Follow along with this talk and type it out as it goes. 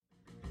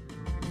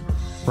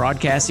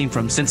Broadcasting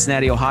from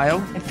Cincinnati, Ohio,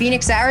 and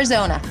Phoenix,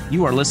 Arizona.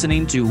 You are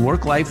listening to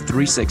Work Life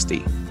 360.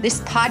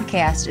 This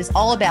podcast is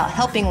all about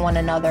helping one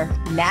another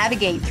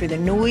navigate through the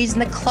noise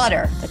and the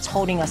clutter that's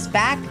holding us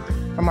back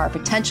from our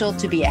potential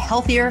to be a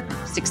healthier,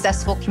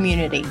 successful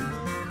community.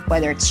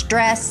 Whether it's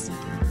stress,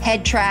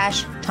 head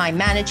trash, time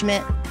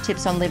management,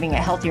 tips on living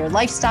a healthier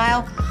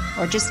lifestyle,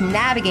 or just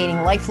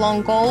navigating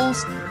lifelong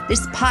goals,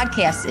 this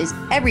podcast is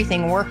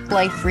everything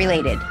work-life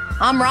related.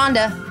 I'm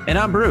Rhonda. And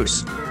I'm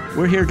Bruce.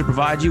 We're here to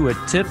provide you with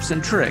tips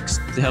and tricks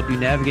to help you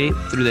navigate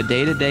through the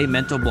day-to-day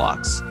mental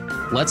blocks.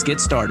 Let's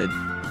get started.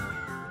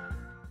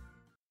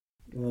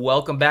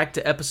 Welcome back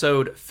to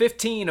episode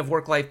 15 of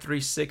Work Life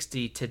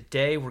 360.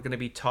 Today, we're going to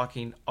be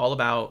talking all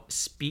about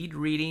speed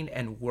reading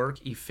and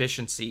work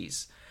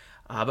efficiencies.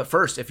 But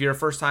first, if you're a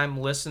first-time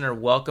listener,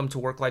 welcome to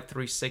Work Life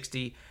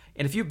 360.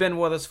 And if you've been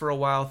with us for a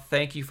while,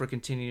 thank you for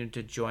continuing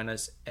to join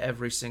us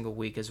every single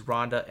week as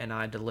Rhonda and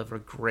I deliver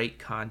great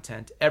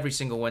content every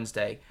single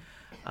Wednesday.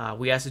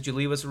 We ask that you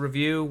leave us a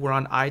review. We're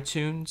on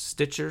iTunes,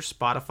 Stitcher,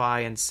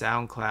 Spotify, and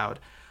SoundCloud.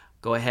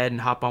 Go ahead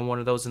and hop on one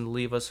of those and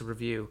leave us a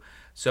review.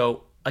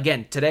 So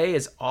again, today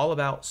is all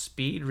about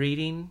speed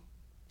reading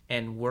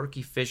and work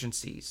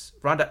efficiencies.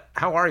 Rhonda,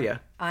 how are you?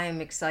 I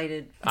am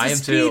excited I am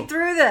speed too.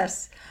 through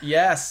this.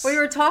 Yes. We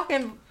were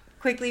talking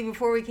quickly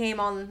before we came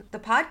on the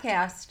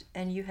podcast,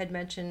 and you had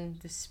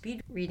mentioned the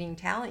speed reading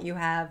talent you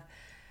have.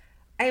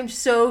 I am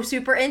so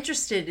super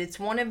interested. It's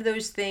one of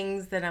those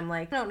things that I'm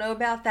like, I don't know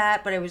about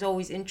that, but I was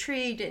always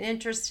intrigued and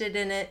interested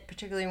in it,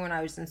 particularly when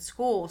I was in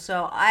school.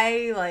 So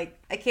I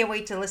can't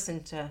wait to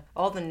listen to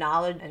all the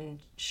knowledge and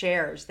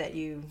shares that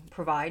you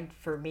provide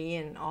for me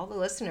and all the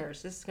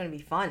listeners. This is going to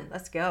be fun.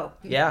 Let's go.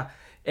 Yeah.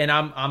 And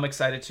I'm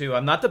excited too.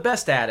 I'm not the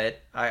best at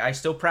it. I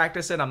still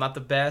practice it. I'm not the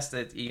best.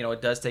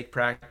 It does take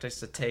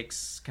practice. It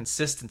takes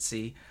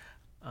consistency.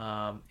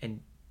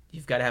 And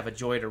you've got to have a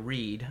joy to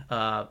read.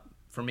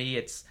 For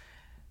me,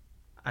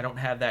 I don't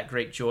have that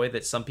great joy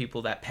that some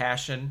people, that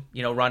passion.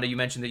 Rhonda, you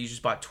mentioned that you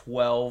just bought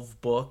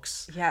 12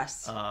 books.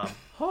 Yes.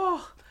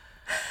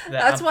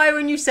 That's why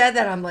when you said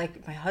that, I'm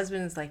like, my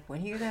husband's like,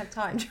 when are you going to have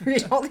time to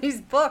read all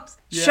these books?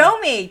 Yeah. Show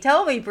me.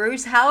 Tell me,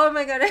 Bruce, how am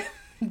I going to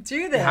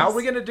do this? How are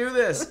we going to do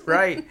this?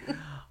 Right.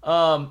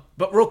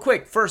 But real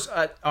quick, first,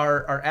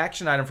 our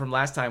action item from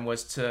last time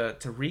was to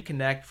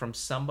reconnect from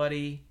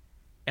somebody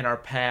in our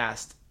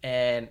past.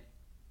 And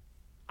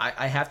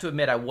I have to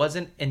admit, I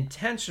wasn't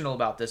intentional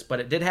about this,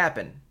 but it did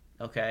happen.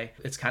 Okay.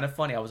 It's kind of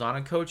funny. I was on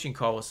a coaching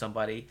call with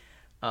somebody,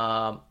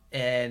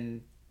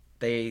 and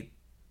they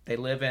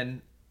live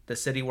in the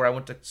city where I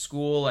went to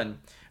school or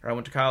I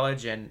went to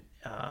college, and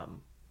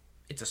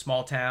it's a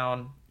small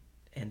town.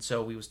 And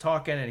so we was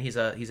talking, and he's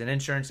an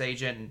insurance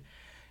agent, and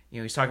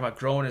he's talking about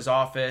growing his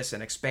office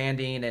and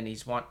expanding, and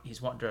he's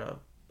wanting to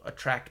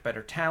attract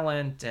better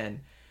talent. And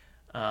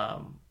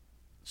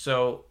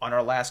so on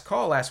our last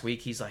call last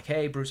week, he's like,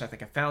 "Hey, Bruce, I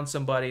think I found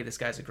somebody. This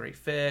guy's a great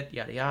fit,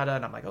 yada yada."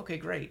 And I'm like, "Okay,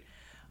 great."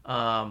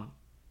 And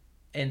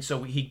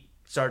so he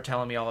started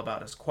telling me all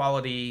about his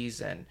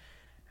qualities and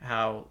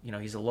how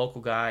he's a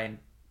local guy and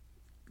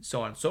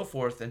so on and so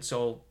forth. And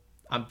so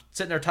I'm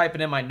sitting there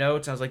typing in my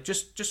notes. And I was like,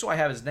 just so I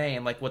have his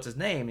name, like, what's his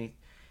name? And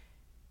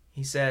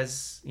he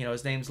says,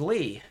 his name's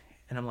Lee.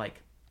 And I'm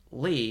like,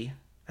 Lee?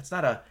 That's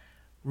not a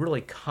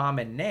really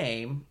common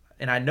name.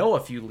 And I know a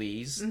few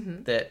Lees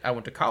that I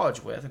went to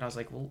college with. And I was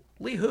like, well,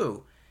 Lee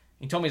who?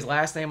 He told me his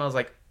last name. I was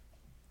like,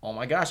 oh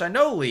my gosh, I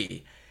know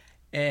Lee.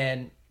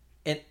 And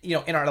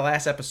in our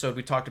last episode,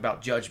 we talked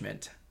about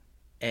judgment.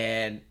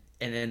 And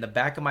in the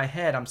back of my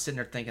head, I'm sitting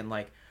there thinking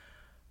like,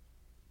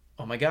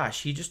 oh my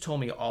gosh, he just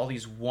told me all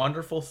these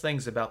wonderful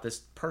things about this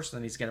person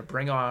that he's going to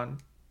bring on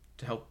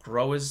to help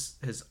grow his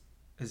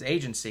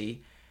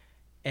agency.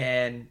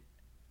 And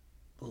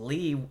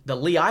the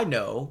Lee I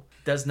know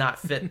does not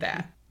fit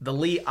that. The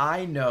Lee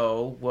I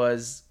know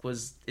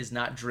is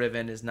not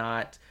driven, is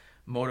not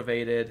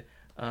motivated,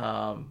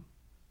 didn't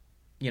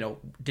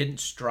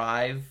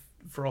strive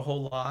for a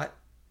whole lot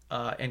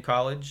in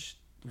college.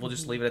 We'll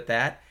just leave it at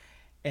that.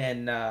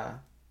 And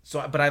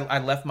but I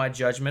left my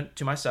judgment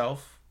to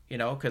myself,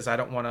 because I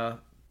don't want to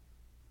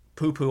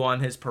poo-poo on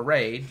his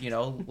parade.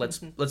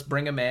 Let's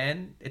bring him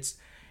in. It's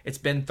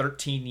been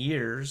 13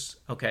 years,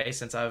 okay,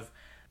 since I've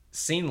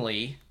seen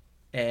Lee.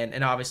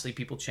 And obviously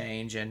people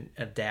change and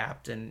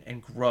adapt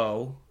and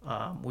grow.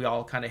 We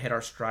all kind of hit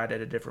our stride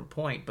at a different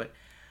point. But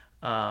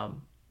a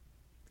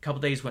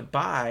couple days went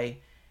by,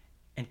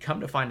 and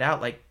come to find out,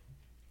 like,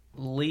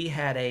 Lee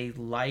had a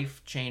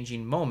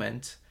life-changing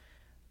moment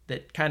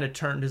that kind of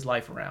turned his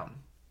life around.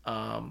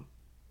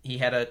 He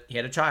had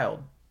a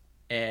child,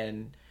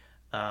 and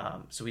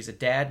so he's a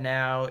dad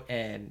now,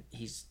 and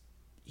he's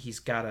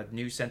got a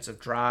new sense of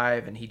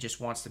drive, and he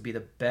just wants to be the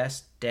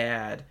best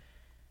dad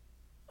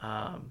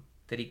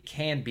that he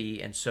can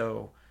be. And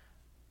so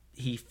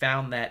he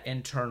found that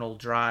internal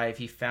drive.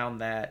 He found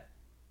that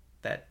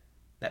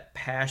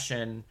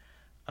passion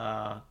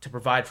to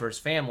provide for his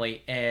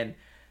family. And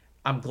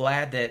I'm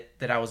glad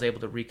that I was able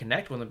to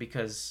reconnect with him,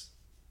 because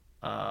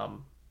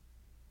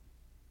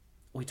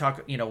we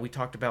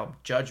talked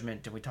about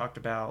judgment, and we talked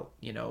about,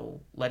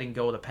 letting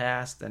go of the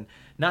past. And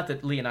not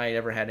that Lee and I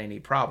ever had any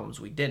problems.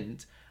 We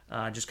didn't.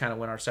 Just kind of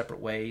went our separate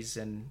ways.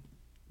 And,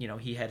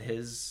 he had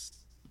his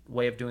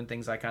way of doing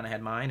things. I kind of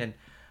had mine. And,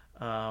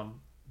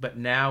 but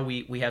now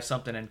we have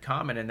something in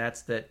common, and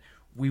that's that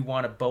we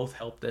want to both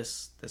help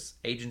this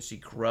agency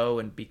grow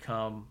and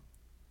become,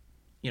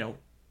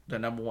 the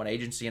number one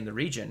agency in the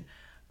region.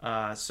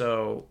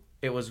 So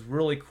it was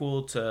really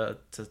cool to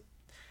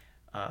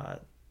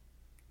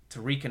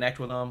reconnect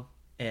with them.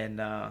 And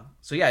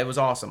so yeah, it was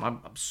awesome.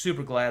 I'm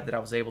super glad that I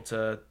was able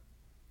to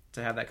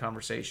have that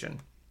conversation.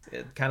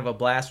 Kind of a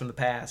blast from the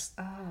past.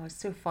 Oh, it's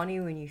so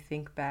funny when you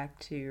think back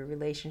to your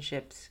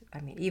relationships.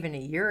 I mean, even a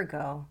year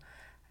ago,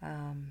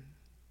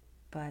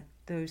 but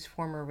those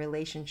former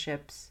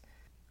relationships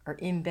are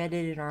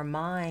embedded in our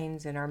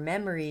minds and our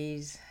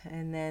memories,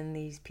 and then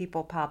these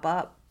people pop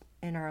up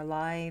in our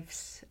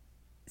lives.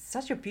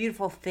 Such a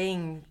beautiful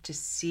thing to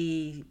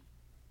see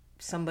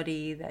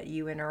somebody that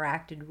you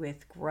interacted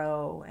with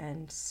grow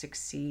and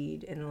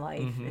succeed in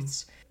life. Mm-hmm.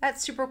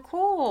 That's super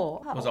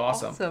cool. It was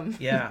awesome.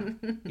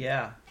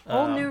 Yeah.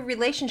 Whole new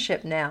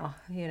relationship now,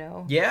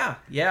 Yeah.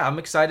 I'm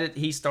excited.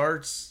 He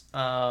starts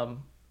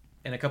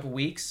in a couple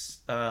weeks,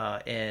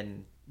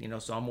 and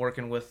so I'm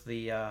working with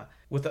the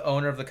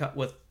owner of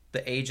with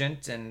the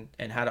agent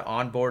and how to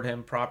onboard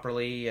him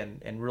properly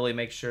and really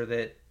make sure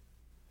that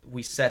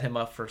we set him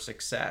up for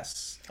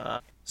success.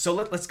 So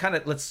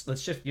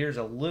let's shift gears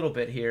a little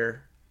bit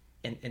here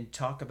and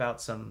talk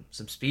about some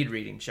speed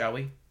reading, shall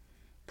we?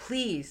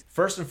 Please.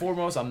 First and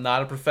foremost, I'm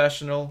not a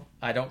professional.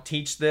 I don't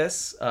teach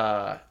this.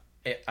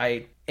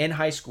 In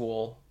high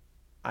school,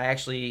 I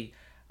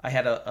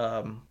had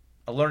a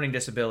learning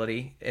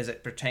disability as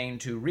it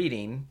pertained to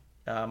reading.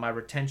 My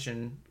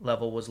retention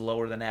level was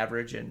lower than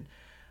average, and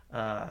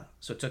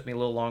so it took me a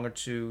little longer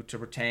to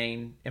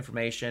retain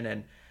information.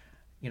 And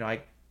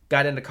I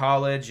got into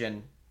college,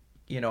 and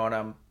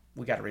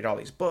we got to read all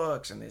these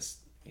books and these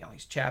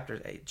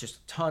chapters,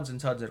 just tons and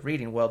tons of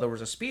reading. Well, there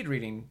was a speed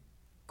reading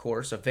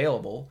course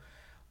available.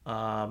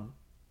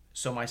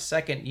 So my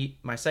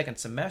second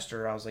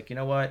semester, I was like, you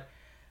know what,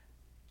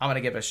 I'm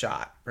gonna give it a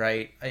shot,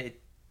 right?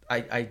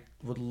 I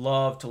would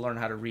love to learn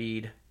how to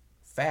read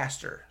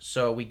faster.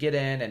 So we get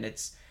in, and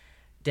it's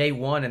day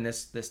one, and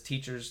this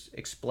teacher's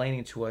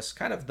explaining to us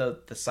kind of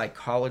the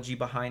psychology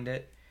behind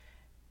it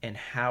and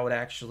how it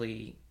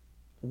actually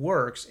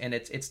works. And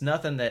it's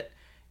nothing that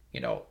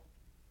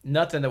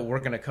we're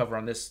going to cover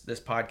on this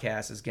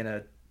podcast is going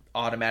to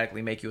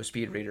automatically make you a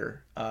speed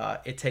reader.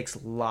 It takes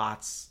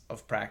lots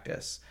of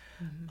practice.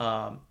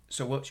 Mm-hmm.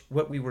 So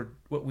what we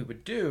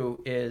would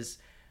do is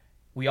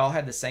we all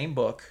had the same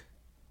book,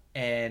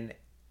 and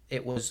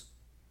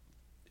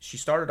she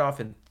started off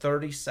in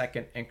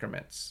 30-second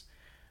increments.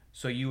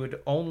 So you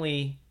would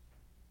only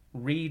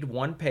read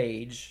one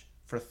page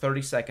for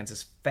 30 seconds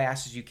as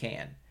fast as you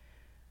can.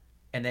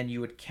 And then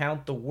you would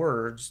count the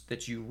words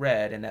that you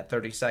read in that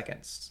 30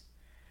 seconds.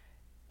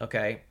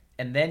 Okay?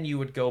 And then you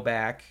would go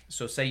back.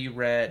 So say you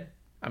read,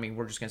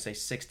 we're just going to say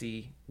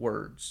 60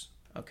 words.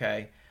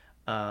 Okay?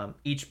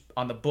 Each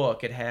on the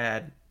book, it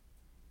had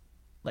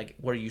like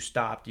where you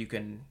stopped. You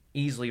can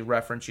easily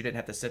reference. You didn't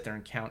have to sit there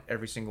and count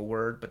every single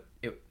word, but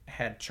it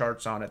had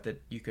charts on it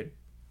that you could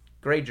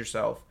grade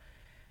yourself.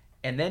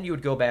 And then you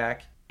would go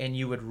back and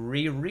you would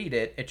reread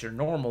it at your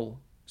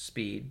normal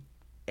speed,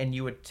 and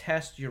you would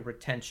test your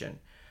retention.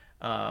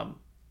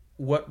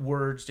 What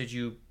words did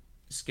you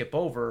skip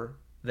over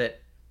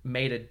that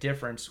made a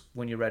difference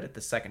when you read it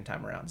the second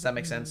time around? Does that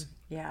make sense?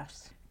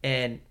 Yes.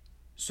 And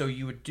so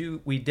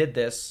we did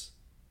this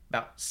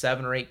about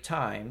 7 or 8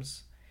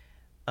 times,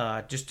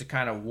 just to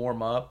kind of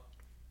warm up.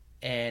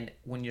 And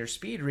when you're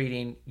speed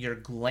reading, you're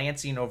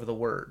glancing over the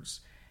words,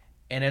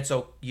 and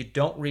you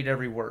don't read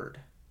every word.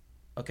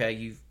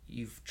 Okay,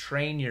 you've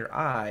trained your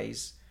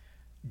eyes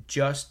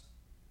just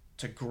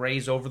to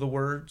graze over the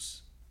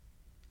words,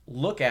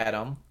 look at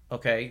them,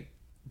 okay,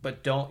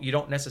 but you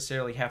don't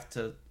necessarily have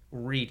to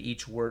read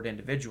each word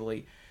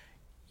individually.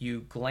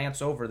 You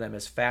glance over them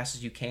as fast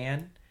as you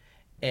can,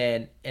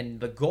 and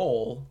the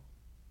goal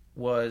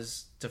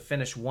was to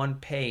finish one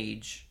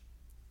page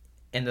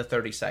in the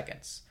 30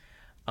 seconds.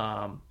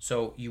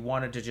 So you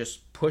wanted to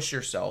just push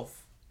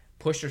yourself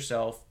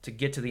to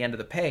get to the end of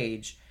the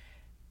page,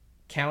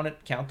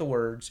 count the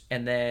words,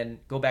 and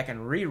then go back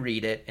and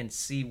reread it and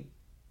see,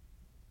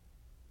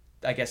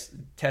 I guess,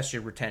 test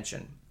your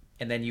retention.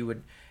 And then you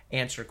would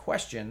answer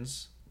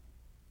questions,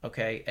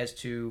 okay, as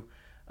to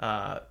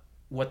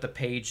what the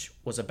page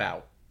was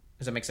about.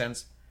 Does that make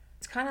sense?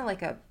 It's kind of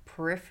like a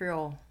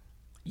peripheral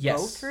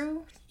go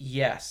through?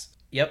 Yes.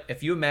 Yep.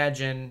 If you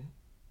imagine,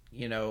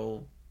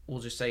 we'll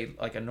just say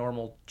like a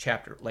normal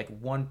chapter, like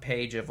one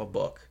page of a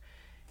book,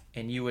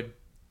 and you would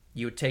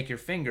take your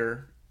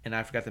finger, and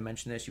I forgot to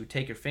mention this, you would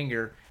take your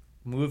finger,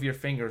 move your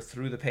finger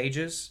through the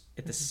pages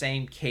at the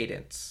same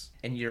cadence,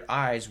 and your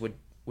eyes would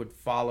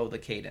follow the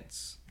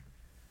cadence.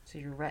 So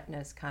your retina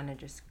is kind of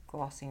just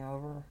glossing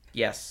over.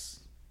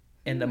 Yes.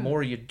 And the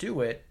more you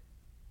do it,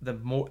 the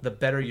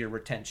better your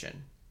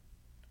retention.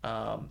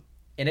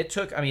 and it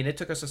took, I mean, it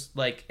took us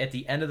like at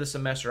the end of the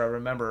semester, I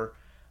remember,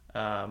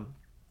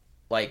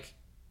 like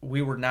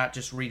we were not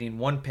just reading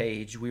one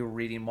page, we were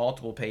reading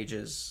multiple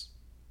pages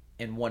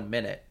in 1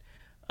 minute,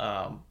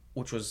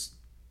 which was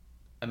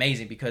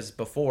amazing because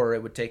before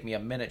it would take me a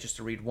minute just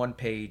to read one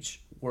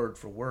page word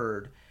for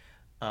word,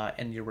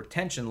 and your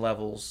retention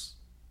levels,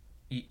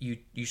 you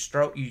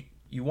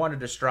wanted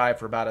to strive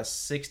for about a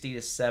 60 to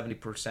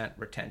 70%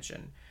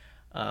 retention,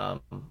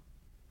 um,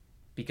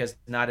 because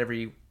not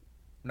every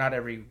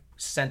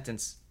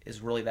sentence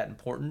is really that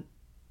important.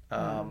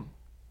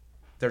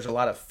 There's a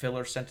lot of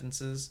filler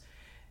sentences,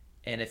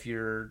 and if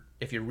you're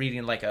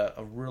reading like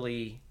a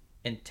really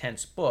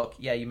intense book,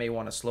 yeah, you may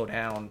want to slow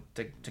down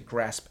to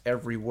grasp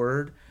every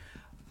word.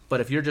 But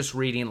if you're just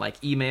reading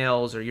like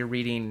emails or you're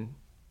reading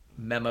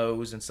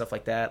memos and stuff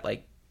like that,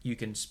 like you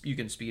can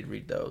speed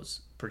read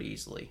those pretty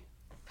easily.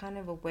 Kind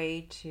of a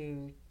way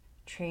to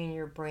train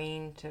your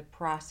brain to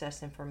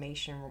process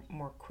information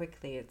more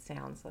quickly, it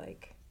sounds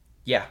like.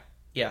 Yeah,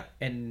 yeah,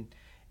 and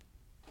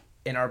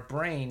in our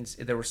brains,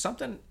 there was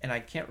something, and I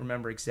can't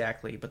remember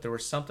exactly, but there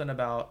was something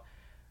about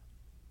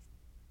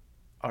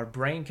our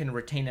brain can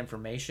retain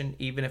information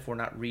even if we're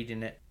not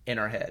reading it in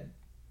our head.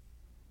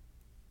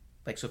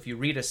 Like, so if you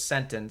read a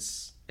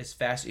sentence as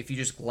fast, if you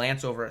just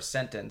glance over a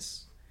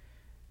sentence,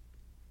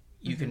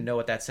 you can know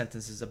what that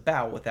sentence is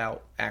about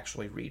without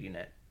actually reading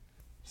it.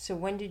 So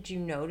when did you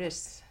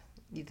notice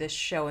this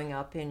showing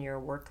up in your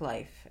work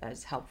life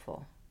as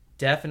helpful?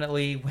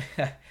 Definitely.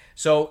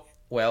 So,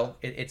 well,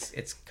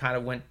 it's kind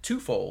of went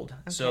twofold.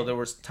 Okay. So there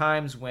was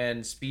times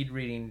when speed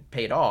reading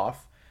paid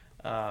off,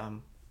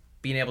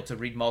 being able to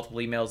read multiple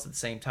emails at the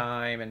same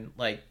time and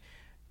like,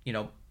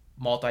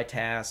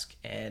 multitask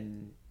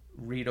and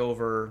read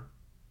over,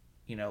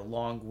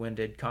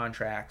 long-winded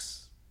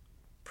contracts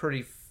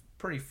pretty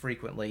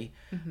frequently.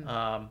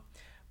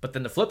 But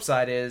then the flip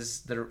side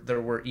is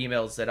there were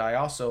emails that I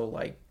also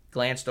like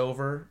glanced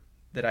over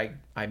that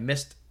I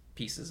missed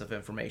pieces of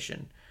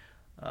information,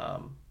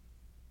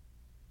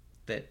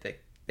 that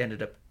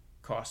ended up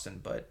costing.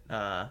 But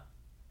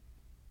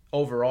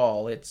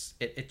overall,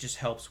 it just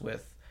helps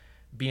with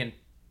being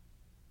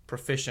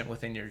proficient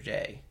within your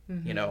day,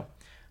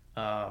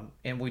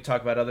 and we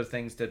talk about other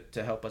things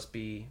to help us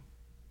be,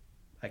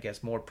 I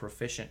guess, more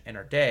proficient in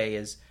our day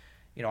is,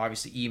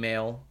 obviously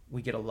email.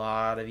 We get a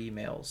lot of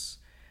emails,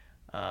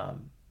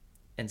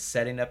 and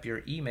setting up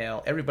your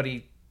email.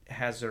 Everybody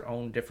has their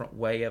own different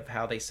way of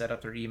how they set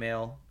up their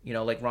email.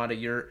 Like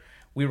Rhonda,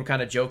 we were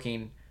kind of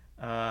joking,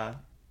 right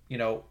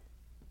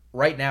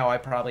now I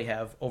probably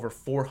have over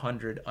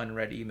 400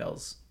 unread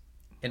emails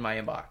in my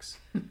inbox.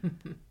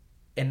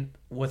 And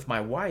with my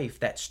wife,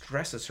 that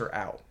stresses her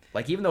out.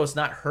 Like, even though it's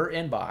not her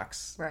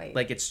inbox, right,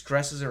 like it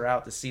stresses her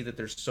out to see that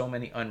there's so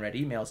many unread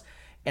emails.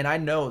 And I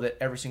know that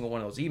every single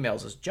one of those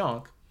emails is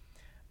junk,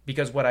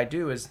 because what I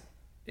do is,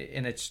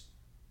 and it's,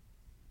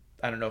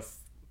 I don't know if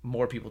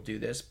more people do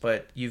this,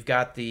 but you've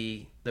got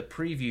the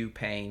preview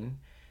pane,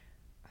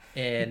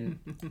 and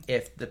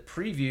if the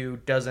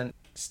preview doesn't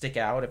stick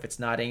out, if it's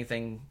not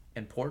anything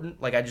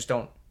important, like I just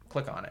don't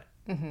click on it.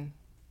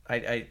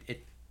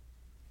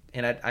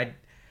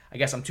 I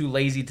guess I'm too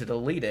lazy to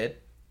delete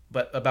it,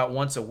 but about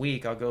once a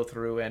week I'll go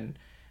through and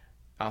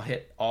I'll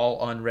hit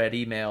all unread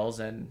emails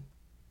and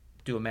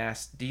do a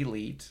mass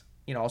delete.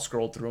 I'll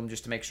scroll through them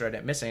just to make sure I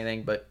didn't miss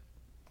anything. But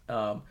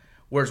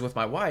whereas with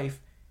my wife,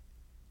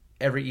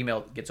 every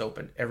email gets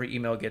opened. Every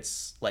email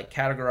gets like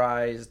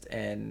categorized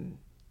and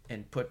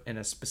put in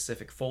a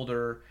specific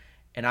folder.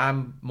 And I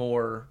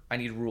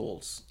need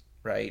rules,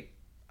 right?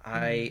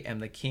 I am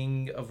the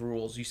king of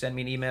rules. You send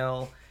me an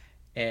email,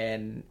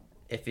 and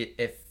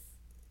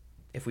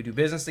if we do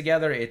business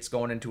together, it's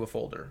going into a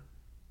folder.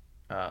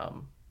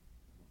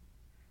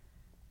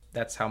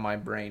 That's how my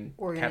brain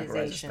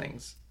categorizes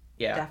things.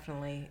 Yeah,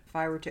 definitely. If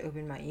I were to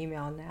open my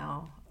email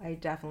now, I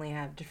definitely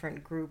have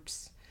different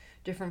groups,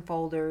 different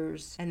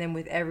folders. And then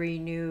with every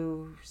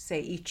new, say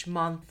each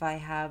month, I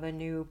have a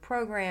new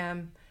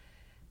program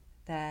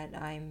that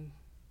I'm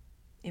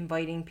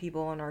inviting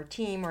people on our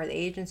team or the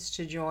agents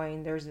to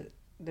join. There's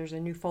a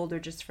new folder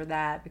just for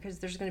that, because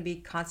there's going to be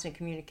constant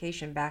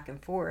communication back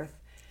and forth.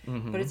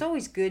 But it's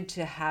always good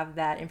to have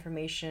that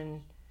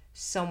information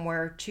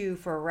somewhere too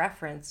for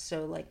reference.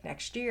 So like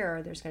next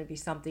year, there's going to be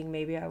something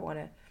maybe I want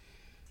to,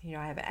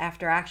 I have an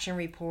after action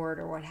report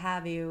or what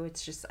have you.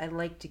 It's just, I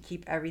like to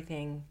keep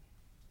everything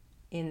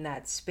in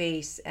that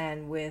space,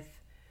 and with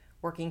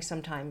working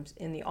sometimes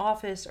in the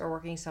office or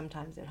working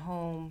sometimes at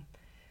home,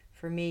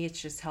 for me,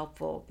 it's just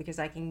helpful because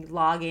I can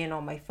log in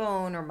on my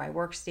phone or my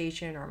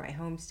workstation or my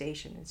home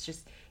station. It's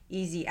just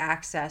easy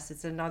access.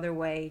 It's another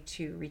way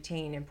to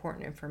retain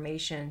important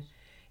information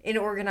in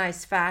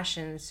organized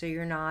fashion, so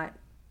you're not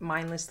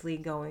mindlessly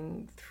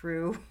going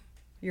through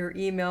your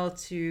email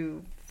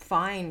to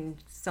find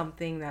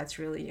something that's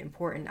really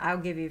important. I'll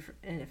give you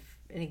an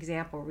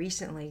example.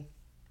 Recently,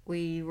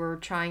 we were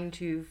trying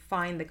to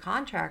find the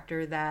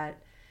contractor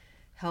that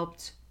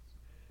helped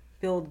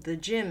build the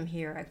gym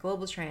here at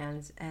Global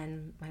Trans,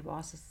 and my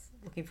boss is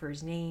looking for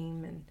his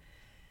name and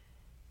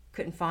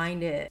couldn't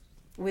find it.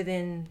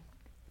 within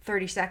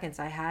 30 seconds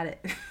I had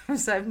it.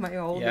 So I have my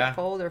old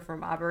folder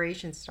from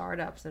Operation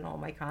Startups and all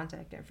my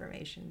contact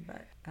information.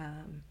 But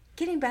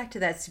getting back to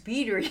that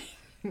speed reading.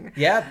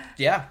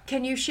 Yeah.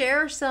 Can you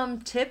share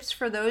some tips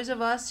for those of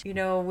us,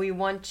 we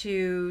want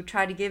to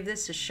try to give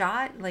this a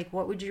shot? Like,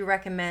 what would you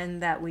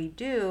recommend that we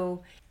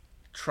do?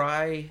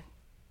 Try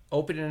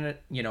opening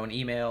it, an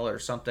email or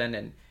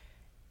something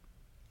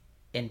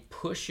and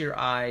push your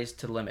eyes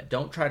to the limit.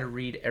 Don't try to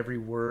read every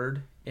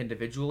word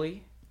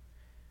individually,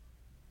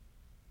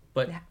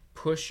 but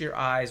push your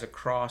eyes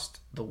across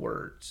the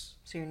words.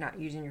 So you're not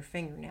using your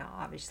finger now,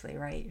 obviously,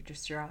 right? You're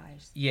just your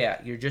eyes. Yeah,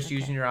 you're just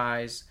using your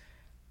eyes,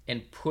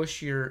 and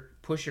push your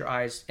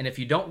eyes. And if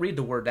you don't read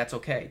the word, that's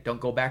okay. Don't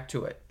go back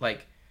to it.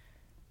 Like,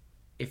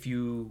 if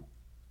you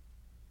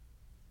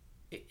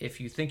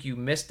think you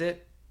missed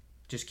it,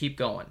 just keep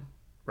going,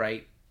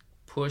 right?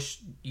 Push.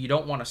 You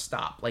don't want to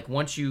stop. Like,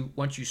 once you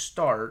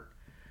start,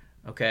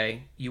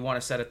 okay, you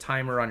want to set a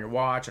timer on your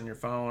watch, on your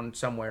phone,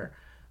 somewhere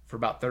for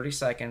about 30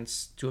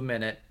 seconds to a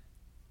minute,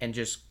 and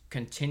just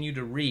continue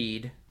to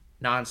read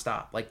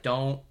nonstop. Like,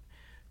 don't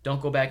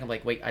go back and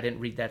like, wait, I didn't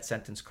read that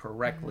sentence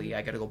correctly. Mm-hmm.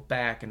 I got to go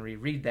back and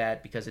reread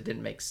that because it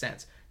didn't make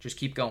sense. Just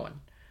keep going.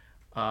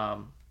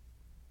 And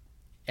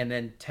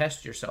then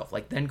test yourself.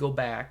 Like, then go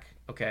back,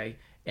 okay,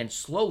 and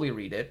slowly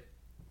read it.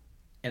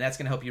 And that's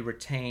going to help you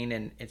retain,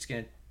 and it's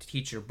going to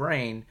teach your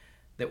brain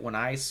that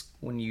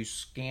when you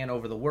scan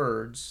over the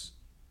words,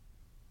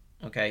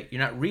 okay,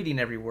 you're not reading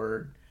every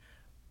word,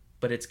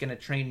 but it's going to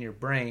train your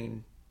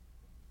brain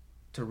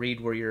to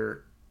read where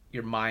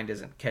your mind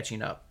isn't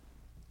catching up.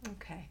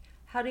 Okay.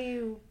 How do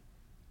you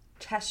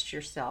test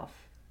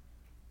yourself?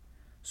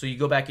 So you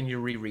go back and you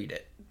reread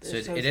it. So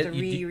it's the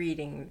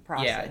rereading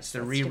process. Yeah, it's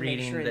the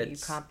rereading to make sure that you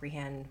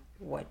comprehend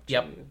what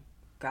you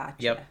gotcha.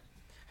 Yep.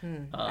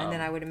 And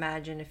then I would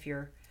imagine if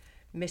you're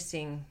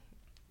missing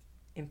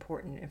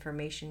important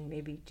information,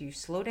 maybe do you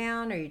slow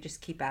down or you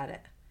just keep at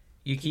it?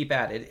 You keep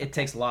at it. It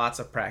takes lots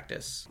of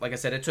practice. Like I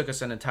said, it took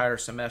us an entire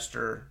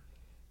semester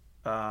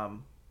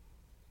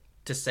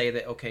to say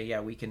that, okay, yeah,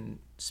 we can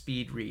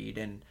speed read.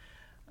 And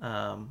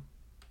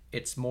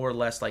it's more or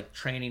less like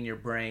training your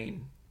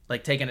brain,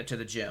 like taking it to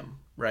the gym,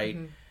 right?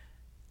 Mm-hmm.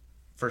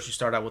 First you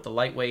start out with the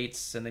light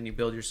weights and then you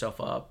build yourself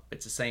up.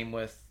 It's the same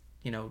with,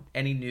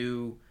 any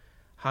new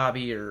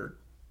hobby or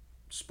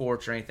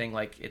sports or anything.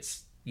 Like,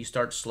 you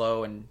start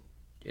slow, and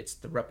it's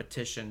the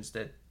repetitions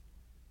that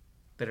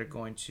are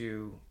going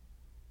to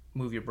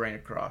move your brain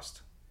across.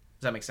 Does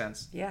that make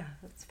sense? Yeah,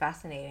 that's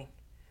fascinating.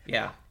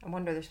 Yeah. I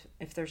wonder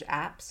if there's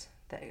apps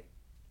that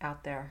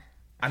out there.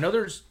 I know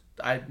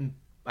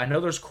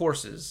there's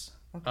courses.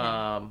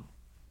 Okay.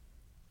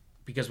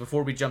 Because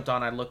before we jumped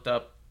on, I looked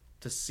up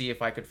to see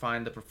if I could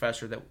find the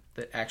professor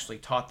that actually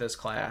taught this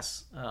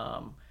class.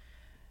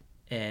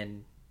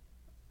 And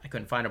I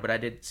couldn't find it, but I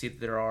did see that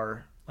there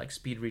are like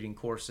speed reading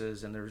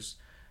courses, and there's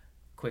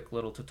quick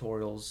little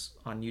tutorials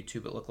on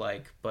YouTube, it looked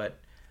like. But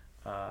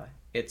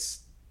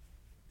it's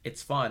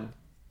fun.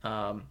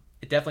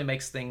 It definitely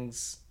makes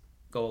things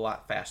go a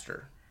lot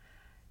faster.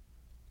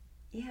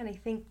 Yeah, and I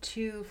think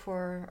too,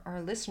 for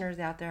our listeners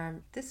out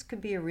there, this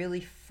could be a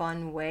really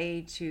fun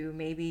way to,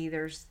 maybe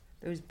there's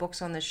those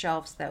books on the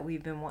shelves that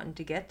we've been wanting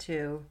to get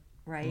to,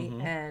 right?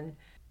 Mm-hmm. And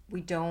we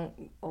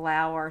don't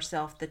allow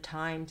ourselves the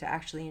time to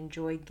actually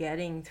enjoy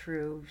getting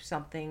through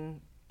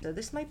something. So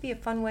this might be a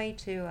fun way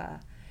to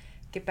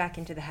get back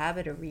into the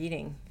habit of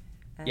reading.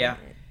 Yeah.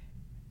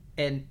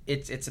 And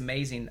it's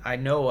amazing. I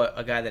know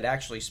a guy that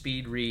actually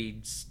speed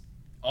reads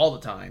all the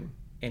time,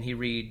 and he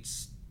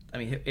reads, I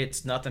mean,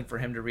 it's nothing for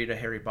him to read a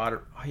Harry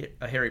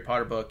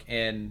Potter book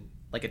in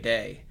like a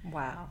day.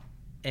 Wow.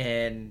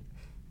 And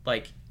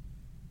like,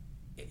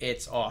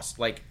 it's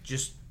awesome. Like,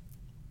 just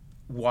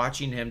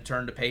watching him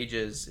turn to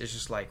pages is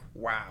just like,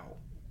 wow.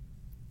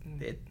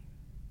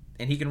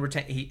 And he can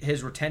retain,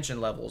 his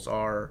retention levels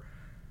are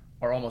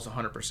almost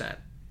 100%.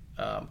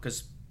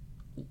 Because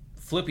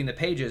flipping the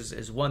pages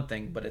is one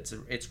thing, but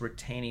it's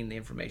retaining the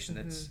information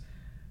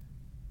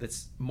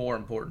that's more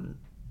important.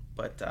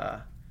 But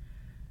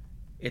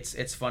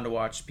it's fun to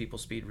watch people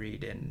speed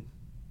read and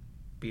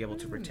be able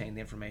to retain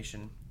the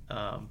information.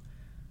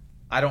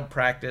 I don't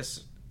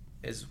practice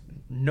as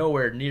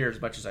nowhere near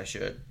as much as I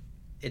should.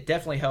 It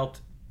definitely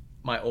helped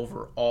my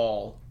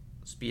overall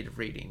speed of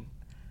reading.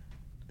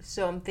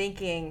 So I'm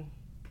thinking,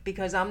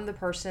 because I'm the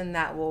person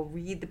that will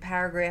read the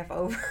paragraph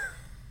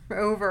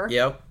over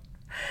yep,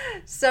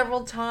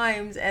 several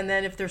times, and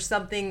then if there's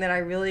something that I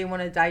really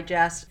want to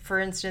digest, for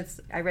instance,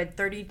 I read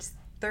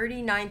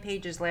 39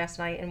 pages last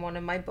night in one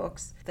of my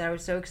books that I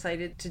was so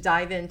excited to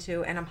dive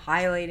into, and I'm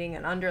highlighting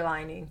and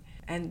underlining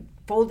and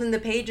folding the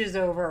pages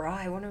over.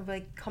 I want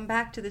to come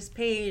back to this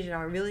page, and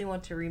I really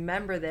want to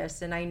remember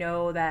this. And I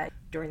know that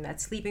during that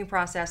sleeping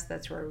process,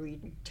 that's where we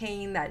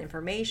retain that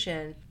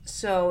information.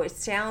 So it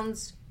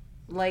sounds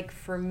like,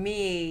 for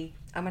me,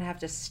 I'm going to have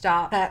to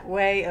stop that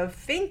way of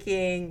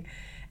thinking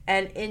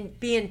and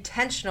be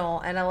intentional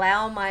and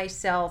allow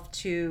myself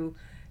to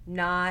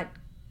not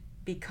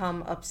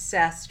become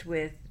obsessed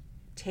with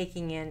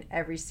taking in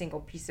every single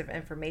piece of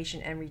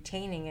information and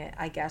retaining it,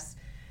 I guess,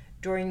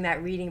 during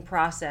that reading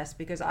process,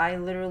 because I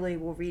literally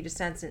will read a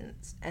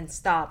sentence and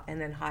stop and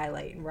then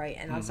highlight and write.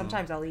 And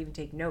sometimes I'll even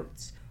take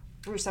notes.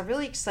 Bruce, I'm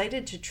really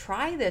excited to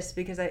try this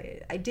because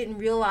I didn't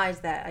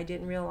realize that. I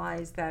didn't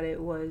realize that it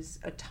was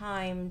a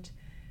timed,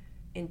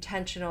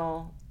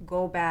 intentional,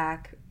 go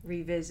back,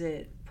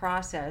 revisit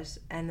process,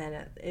 and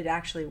then it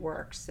actually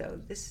works. So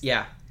this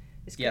could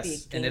be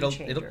a game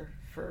changer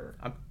for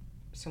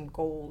some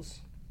goals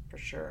for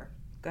sure.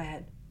 Go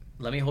ahead.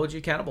 Let me hold you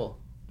accountable.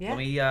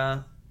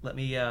 Yeah. Let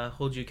me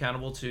hold you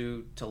accountable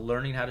to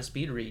learning how to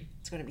speed read.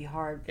 It's going to be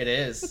hard. It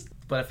is,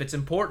 but if it's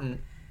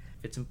important,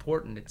 it's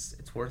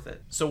worth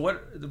it. So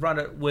what,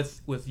 Rhonda,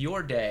 with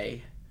your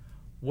day,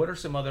 what are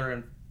some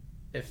other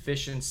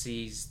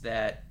efficiencies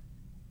that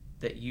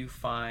you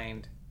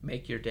find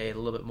make your day a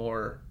little bit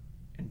more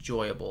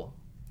enjoyable?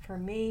 For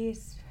me,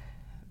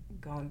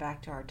 going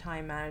back to our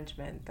time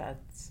management,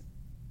 that's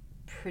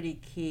pretty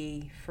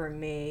key for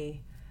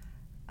me,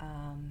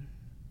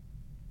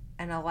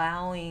 and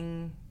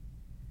allowing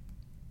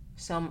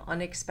some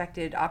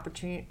unexpected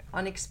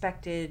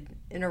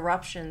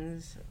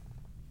interruptions.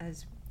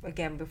 As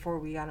again, before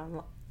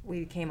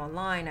we came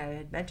online, I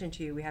had mentioned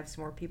to you we have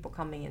some more people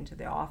coming into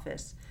the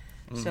office.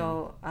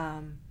 So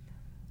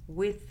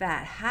with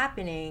that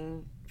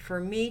happening, for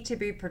me to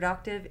be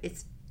productive,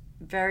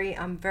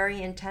 I'm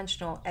very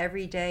intentional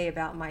every day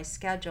about my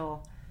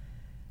schedule.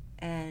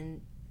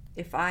 And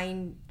if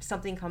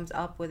something comes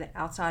up with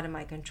outside of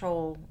my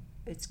control,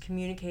 it's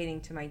communicating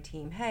to my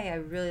team, hey, I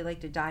really like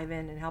to dive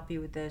in and help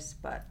you with this,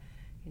 but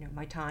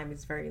my time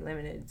is very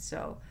limited.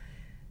 So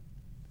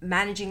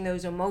managing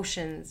those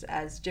emotions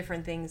as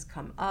different things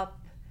come up,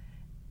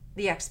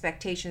 the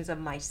expectations of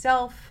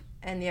myself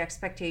and the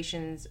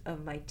expectations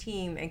of my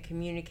team, and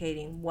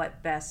communicating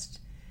what best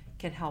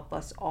can help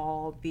us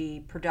all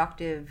be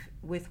productive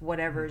with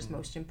whatever is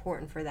most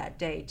important for that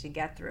day to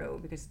get through,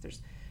 because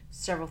there's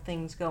several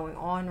things going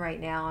on right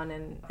now,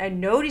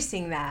 and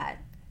noticing that,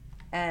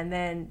 and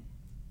then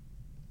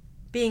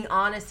being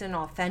honest and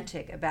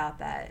authentic about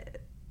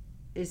that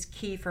is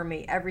key for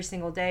me every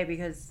single day,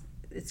 because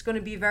it's going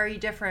to be very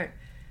different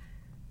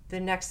the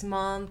next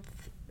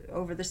month,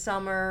 over the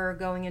summer,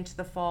 going into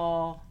the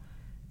fall,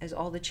 as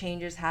all the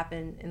changes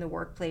happen in the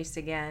workplace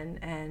again,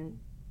 and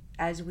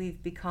as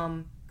we've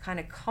become kind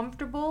of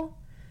comfortable,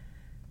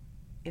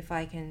 if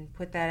I can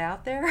put that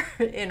out there,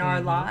 in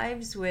our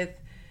lives with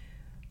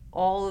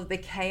all of the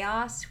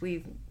chaos.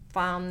 We've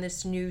found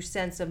this new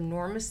sense of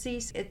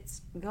normalcy.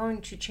 It's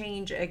going to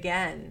change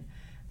again.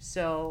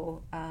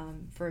 So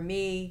for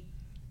me,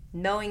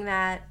 knowing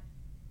that,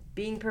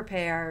 being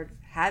prepared,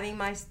 having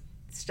my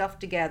stuff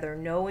together,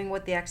 knowing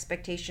what the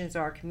expectations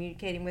are,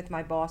 communicating with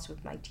my boss,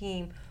 with my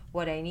team,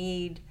 what I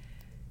need,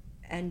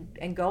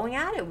 and going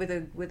at it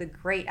with a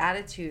great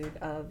attitude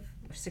of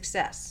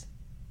success.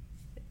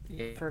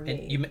 Yeah. For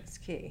me, it's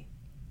key.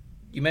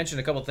 You mentioned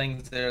a couple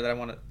things there that I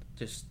want to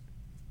just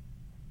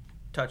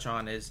touch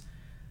on. Is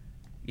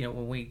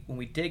when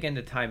we dig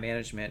into time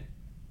management,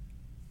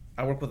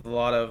 I work with a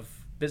lot of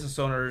business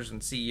owners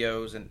and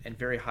CEOs and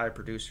very high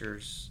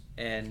producers,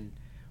 and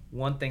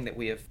one thing that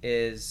we have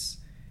is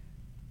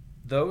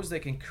those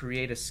that can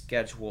create a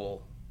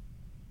schedule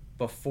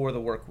before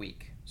the work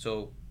week.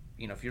 So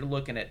if you're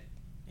looking at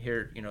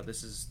here,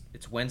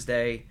 it's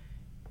Wednesday.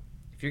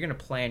 If you're going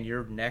to plan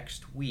your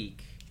next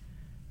week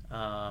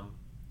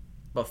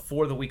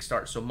before the week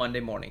starts, so Monday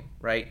morning,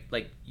 right?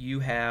 Like, you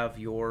have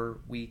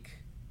your week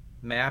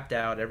mapped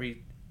out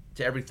every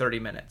 30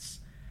 minutes.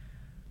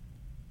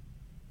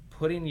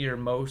 Putting your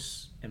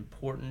most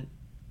important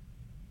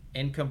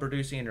income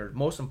producing or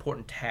most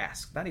important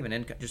tasks, not even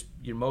income, just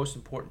your most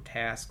important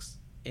tasks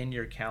in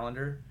your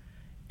calendar,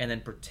 and then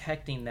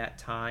protecting that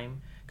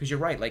time. Because you're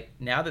right, like,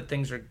 now that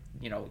things are,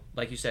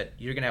 like you said,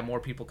 you're going to have more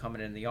people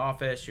coming in the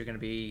office,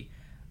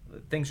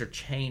 things are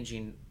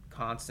changing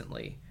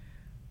constantly.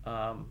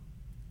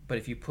 But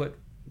if you put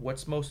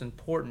what's most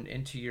important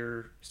into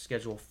your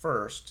schedule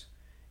first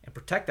and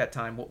protect that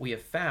time, what we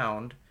have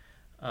found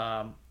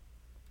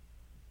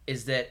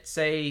is that,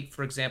 say,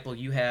 for example,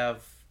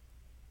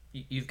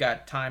 you've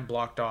got time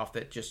blocked off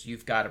that just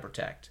you've got to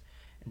protect,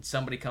 and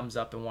somebody comes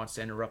up and wants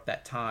to interrupt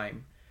that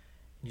time,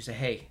 and you say,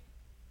 hey,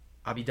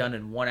 I'll be done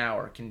in 1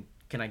 hour. Can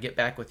I get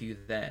back with you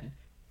then?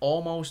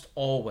 Almost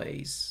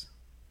always,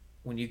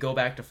 when you go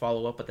back to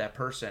follow up with that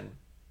person,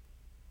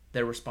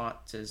 their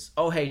response is,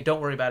 oh, hey,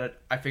 don't worry about it.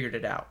 I figured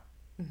it out.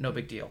 No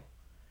big deal.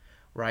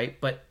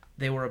 Right? But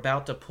they were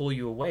about to pull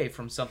you away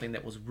from something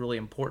that was really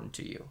important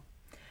to you.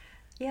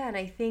 Yeah, and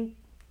I think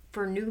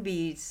for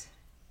newbies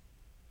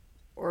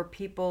or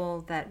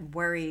people that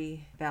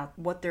worry about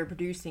what they're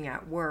producing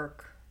at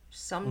work,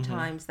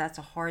 sometimes that's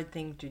a hard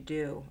thing to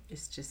do,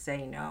 is to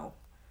say no.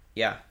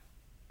 Yeah.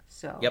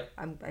 So yep.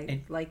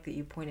 I like that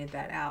you pointed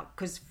that out,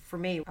 because for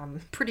me, I'm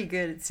pretty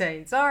good at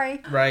saying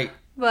sorry. Right.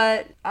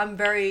 But I'm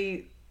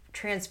very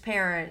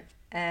transparent,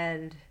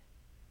 and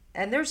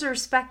there's a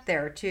respect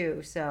there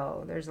too.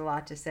 So there's a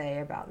lot to say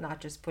about not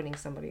just putting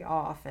somebody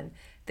off, and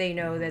they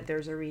know that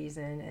there's a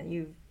reason,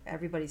 and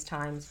everybody's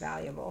time is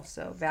valuable.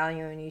 So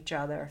valuing each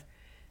other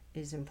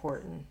is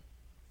important.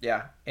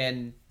 Yeah.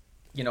 And,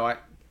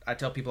 I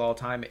tell people all the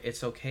time,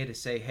 it's okay to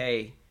say,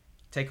 hey,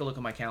 take a look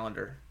at my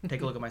calendar.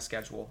 Take a look at my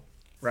schedule,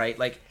 right?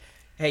 Like,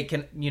 hey,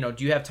 do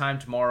you have time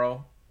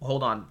tomorrow?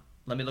 Hold on.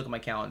 Let me look at my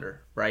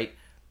calendar, right?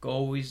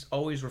 Always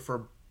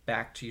refer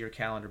back to your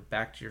calendar,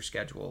 back to your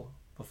schedule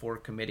before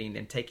committing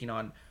and taking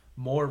on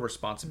more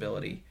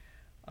responsibility.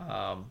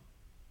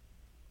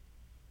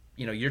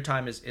 Your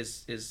time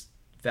is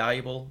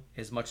valuable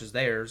as much as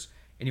theirs,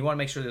 and you want to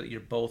make sure that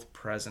you're both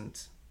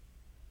present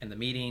in the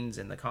meetings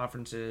and the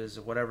conferences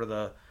or whatever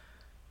the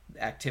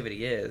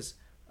activity is.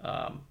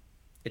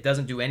 It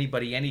doesn't do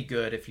anybody any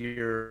good if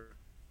you're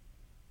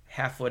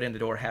half foot in the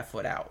door, half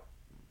foot out.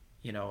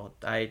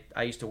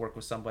 I used to work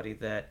with somebody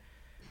that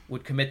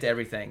would commit to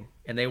everything,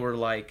 and they were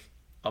like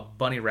a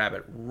bunny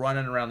rabbit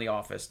running around the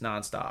office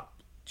nonstop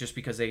just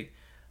because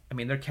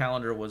their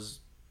calendar was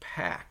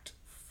packed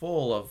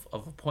full of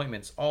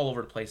appointments all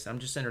over the place. And I'm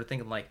just sitting there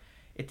thinking, like,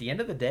 at the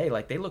end of the day,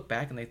 like, they look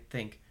back and they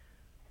think,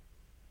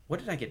 what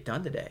did I get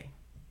done today?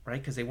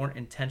 Right? Because they weren't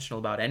intentional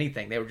about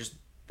anything.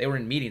 They were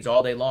in meetings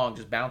all day long,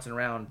 just bouncing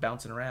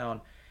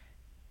around.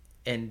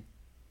 And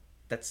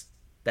that's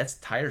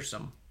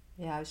tiresome.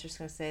 Yeah, I was just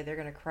going to say they're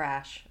going to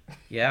crash.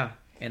 Yeah,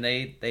 and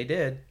they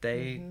did.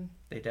 They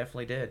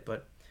definitely did.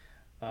 But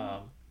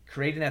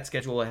creating that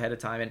schedule ahead of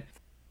time and,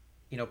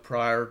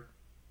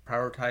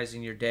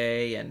 prioritizing your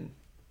day and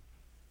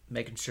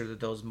making sure that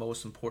those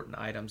most important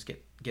items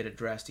get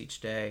addressed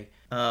each day.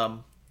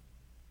 What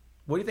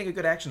do you think a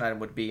good action item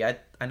would be? I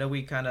know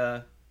we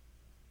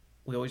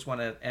always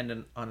want to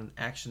end on an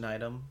action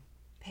item.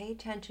 Pay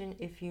attention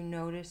if you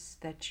notice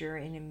that you're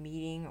in a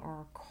meeting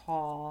or a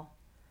call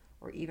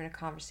or even a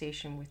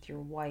conversation with your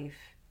wife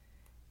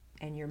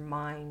and your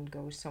mind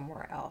goes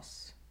somewhere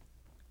else.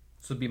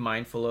 So be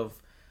mindful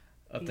of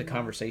the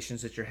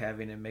conversations that you're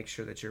having and make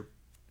sure that you're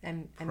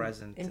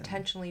present.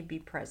 Intentionally be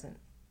present.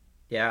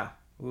 Yeah.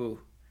 Ooh.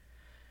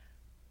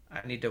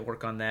 I need to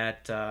work on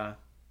that. I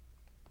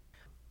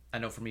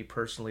know for me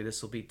personally,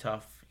 this will be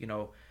tough.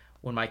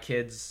 When my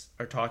kids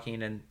are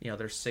talking and,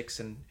 they're 6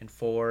 and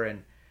 4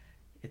 and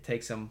it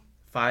takes them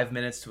 5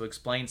 minutes to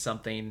explain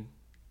something,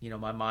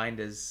 my mind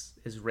is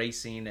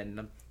racing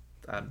and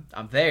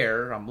I'm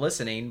there, I'm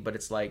listening, but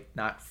it's like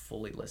not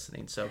fully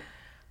listening. So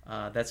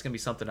that's going to be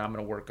something I'm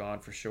going to work on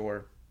for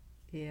sure.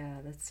 Yeah,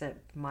 that's that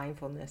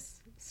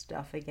mindfulness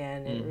stuff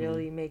again. It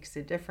really makes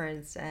a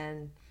difference.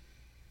 And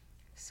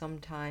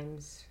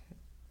sometimes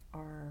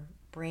our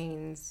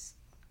brains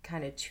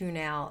kind of tune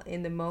out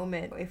in the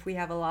moment if we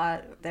have a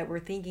lot that we're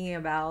thinking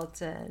about,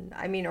 and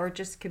or it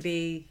just could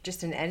be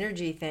just an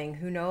energy thing,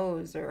 who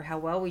knows, or how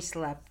well we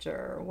slept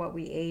or what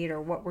we ate or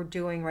what we're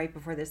doing right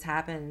before this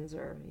happens,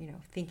 or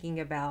thinking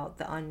about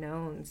the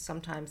unknowns.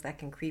 Sometimes that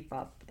can creep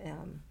up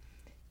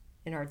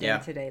in our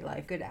day-to-day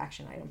life. Good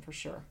action item for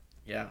sure.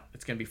 Yeah,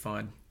 it's gonna be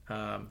fun.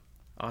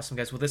 Awesome,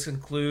 guys. Well, this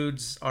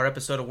concludes our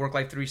episode of Work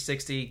Life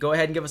 360. Go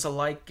ahead and give us a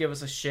like, give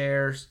us a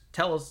share,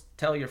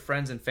 tell your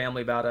friends and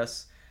family about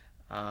us.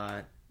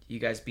 You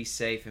guys be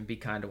safe and be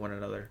kind to one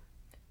another.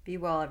 Be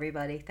well,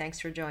 everybody. Thanks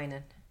for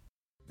joining.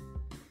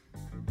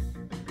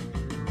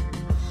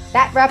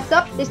 That wraps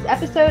up this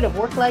episode of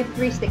Work Life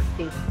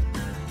 360.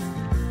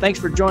 Thanks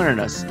for joining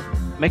us.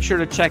 Make sure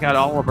to check out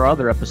all of our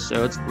other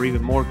episodes for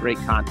even more great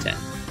content.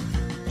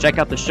 Check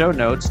out the show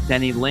notes to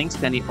any links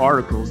to any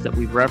articles that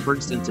we've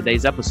referenced in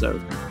today's episode.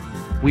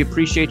 We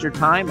appreciate your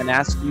time and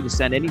ask you to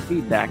send any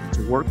feedback to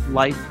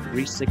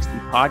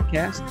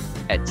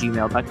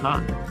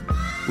worklife360podcast@gmail.com.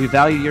 We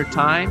value your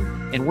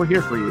time, and we're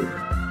here for you.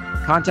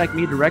 Contact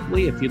me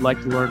directly if you'd like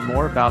to learn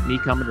more about me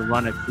coming to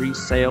run a free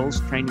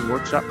sales training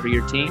workshop for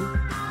your team.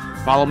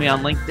 Follow me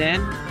on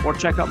LinkedIn or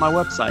check out my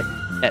website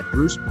at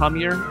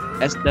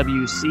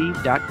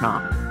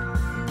brucepumierswc.com.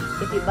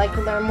 If you'd like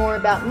to learn more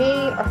about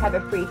me or have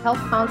a free health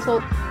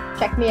consult,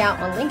 check me out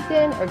on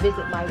LinkedIn or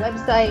visit my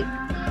website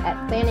at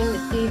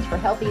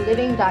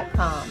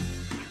planningtheseedsforhealthyliving.com.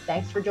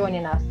 Thanks for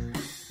joining us.